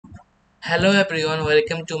Hello everyone,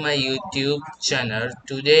 welcome to my YouTube channel.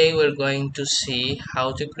 Today we're going to see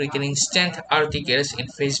how to create an instant articles in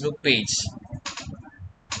Facebook page.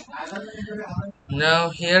 Now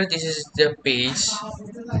here this is the page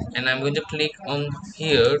and I'm going to click on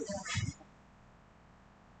here.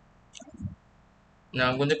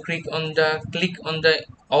 Now I'm going to click on the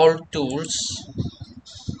all tools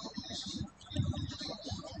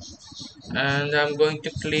and I'm going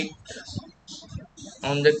to click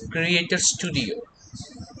on the creator studio.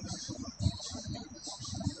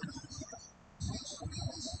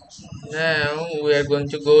 Now we are going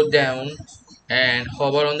to go down and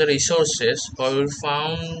hover on the resources where we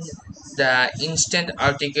found the instant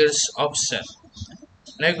articles option.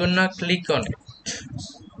 Now I'm gonna click on it,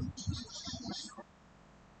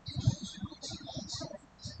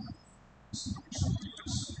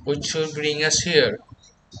 which will bring us here.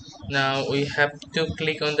 Now we have to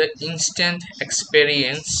click on the instant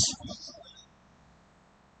experience,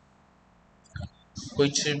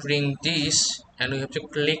 which will bring this, and we have to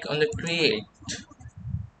click on the create.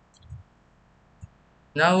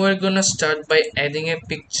 Now we're gonna start by adding a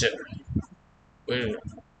picture. We're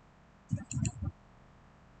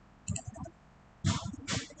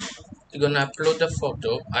gonna upload the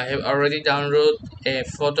photo. I have already downloaded a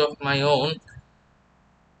photo of my own.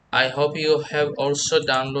 I hope you have also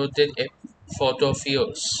downloaded a photo of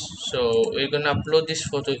yours. So we're gonna upload this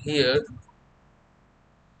photo here.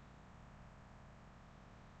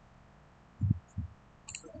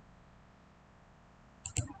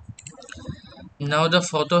 Now the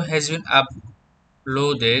photo has been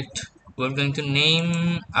uploaded. We're going to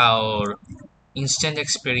name our instant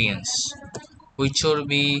experience, which will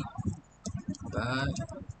be uh,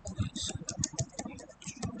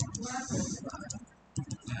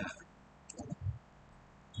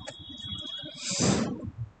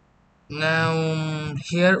 now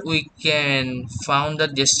here we can found the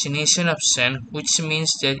destination option, which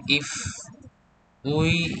means that if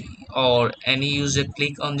we or any user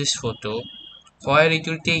click on this photo, where it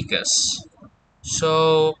will take us.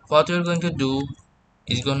 So what we're going to do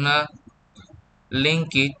is gonna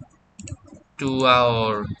link it to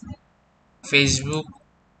our Facebook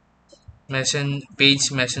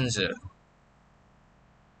page messenger.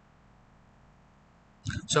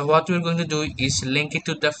 So what we're going to do is link it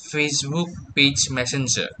to the Facebook page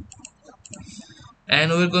messenger,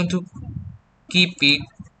 and we're going to keep it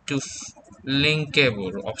to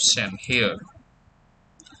linkable option here.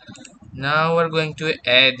 Now we're going to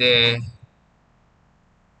add a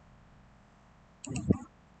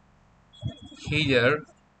header.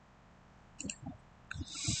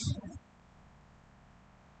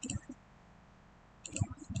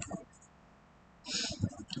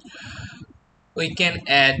 We can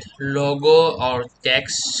add logo or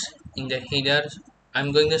text in the header.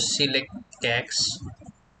 I'm going to select text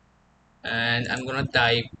and I'm gonna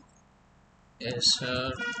type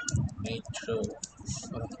Acer Nitro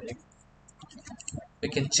 5. We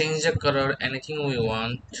can change the color anything we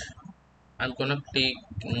want. I'm gonna click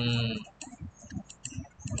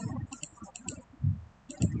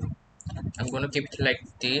I'm gonna keep it like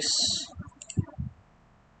this.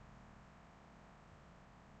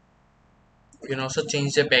 You can also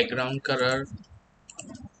change the background color.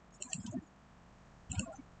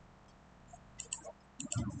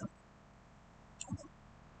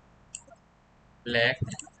 Black.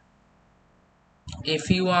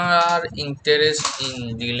 If you are interested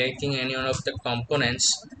in deleting any one of the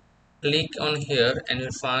components, click on here and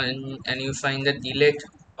you'll find the delete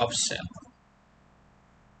option.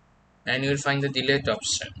 And you'll find the delete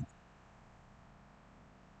option.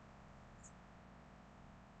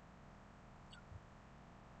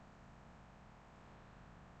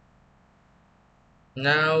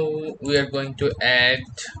 Now we are going to add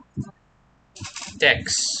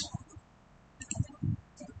text.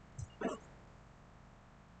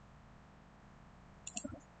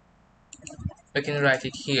 I can write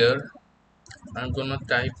it here. I'm gonna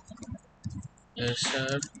type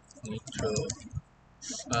Acer Nitro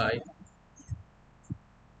 5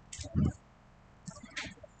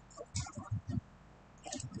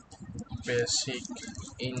 basic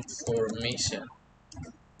information.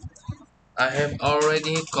 I have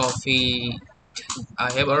already copied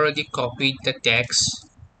the text.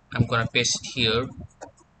 I'm gonna paste it here.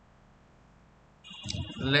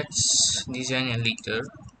 Let's design a letter.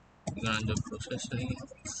 We're gonna do processing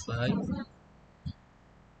 5.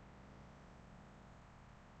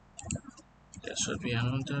 There should be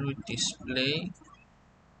another with display.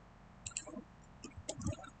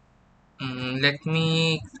 Let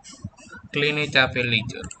me clean it up a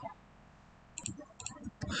little.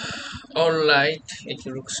 Alright, it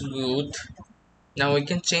looks good. Now we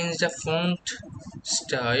can change the font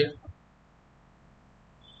style,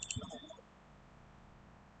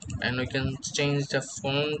 and we can change the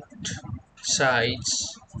font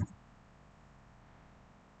size.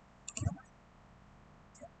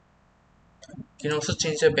 You can also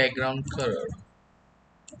change the background color.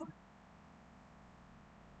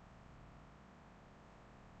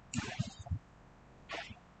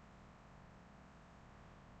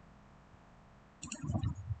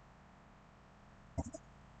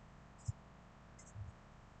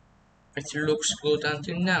 It looks good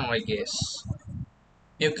until now, I guess.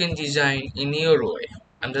 You can design in your way.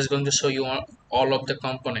 I'm just going to show you all of the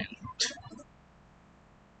components.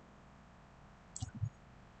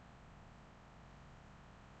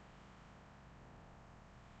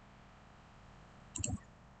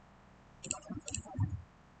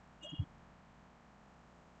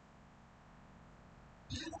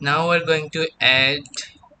 Now we're going to add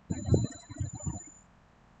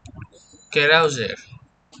carousel.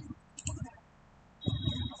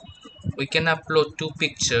 We can upload two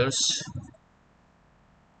pictures.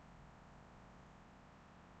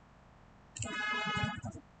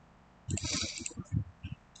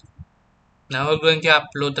 Now we're going to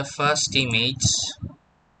upload the first image.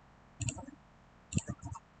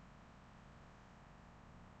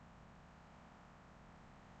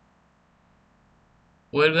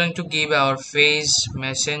 We're going to give our face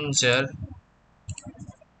messenger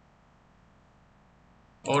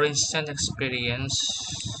or instant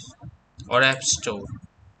experience or app store.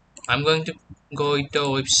 I'm going to go to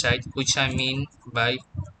a website, which I mean by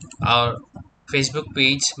our Facebook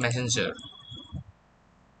page messenger.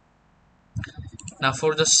 Now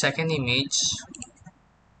for the second image,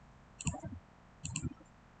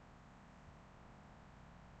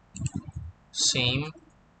 same.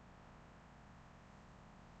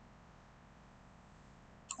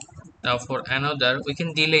 Now for another, we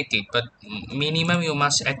can delete it, but minimum you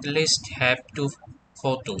must at least have two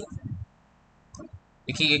photo.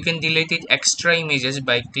 You can delete it extra images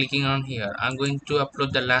by clicking on here. I'm going to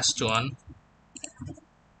upload the last one.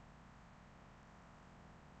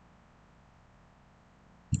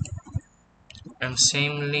 And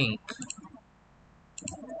same link,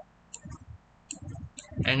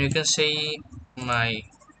 and you can say my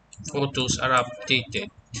photos are updated,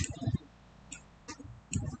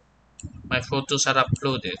 my photos are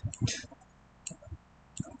uploaded.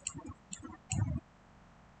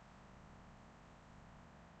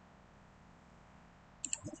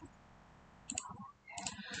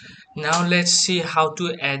 Now let's see how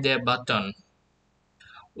to add a button.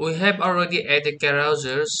 We have already added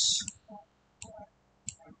carousels.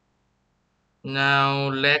 Now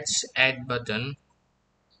let's add button.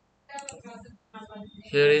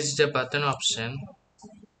 Here is the button option.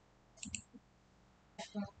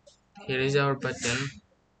 Here is our button.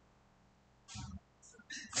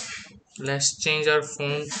 Let's change our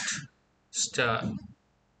font style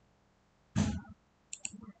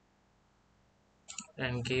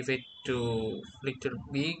and give it to little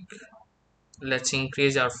big. Let's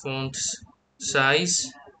increase our font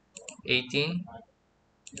size 18.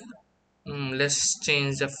 Let's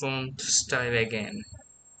change the font style again.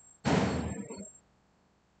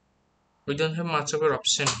 We don't have much of an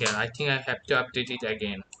option here. I think I have to update it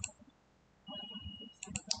again.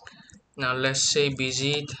 Now let's say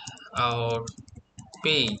visit our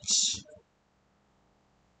page.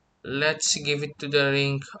 Let's give it to the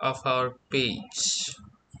link of our page.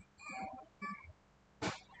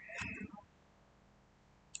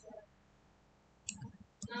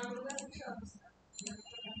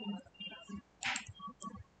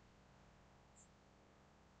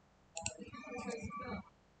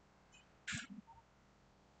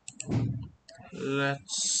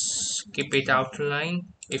 Let's keep it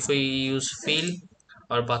outline. If we use fill,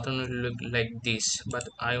 our button will look like this, but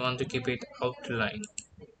I want to keep it outline.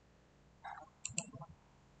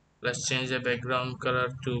 Let's change the background color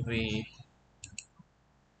to be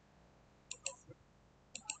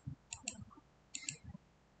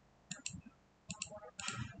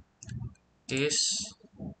this,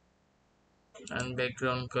 and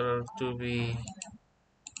background color to be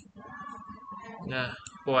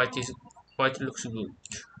white. White looks good.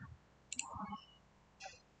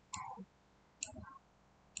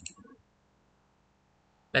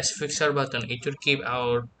 Let's fix our button. It will keep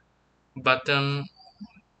our button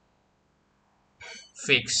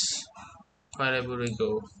fixed wherever we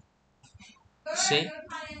go. See?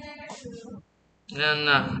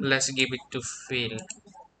 No, let's give it to fill.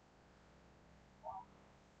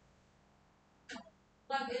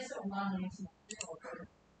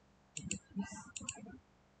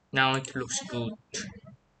 Now it looks good.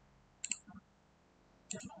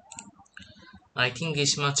 I think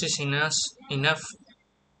this much is enough.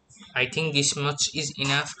 I think this much is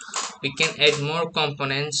enough. We can add more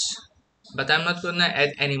components, but I'm not gonna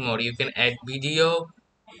add anymore. You can add video.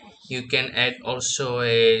 You can add also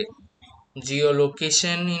a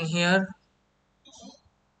geolocation in here.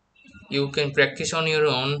 You can practice on your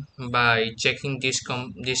own by checking these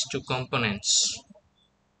two components.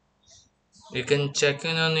 You can check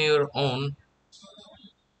in on your own.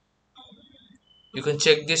 You can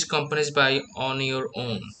check these components by on your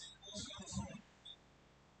own.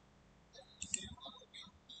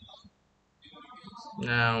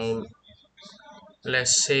 Now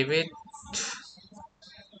let's save it.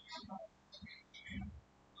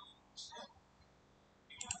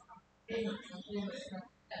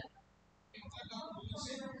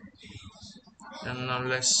 And now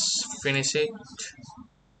let's finish it.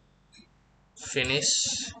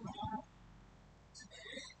 Finish.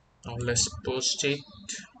 Now let's post it.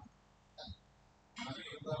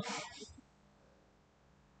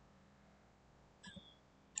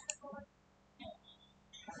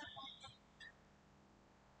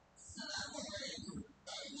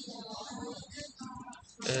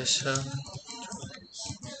 Yes,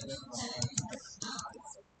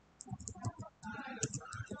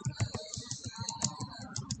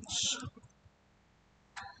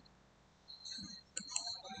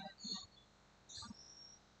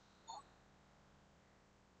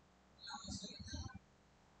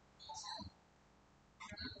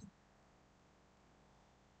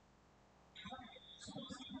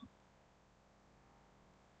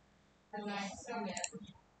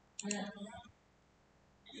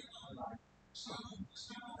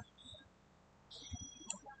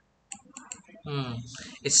 Hmm.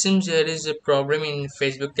 It seems there is a problem in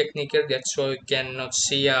Facebook Technical. That's why we cannot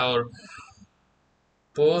see our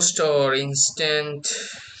post or instant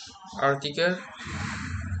article.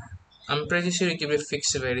 I'm pretty sure it will be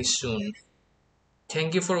fixed very soon.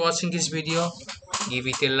 Thank you for watching this video. Give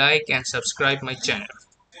it a like and subscribe my channel.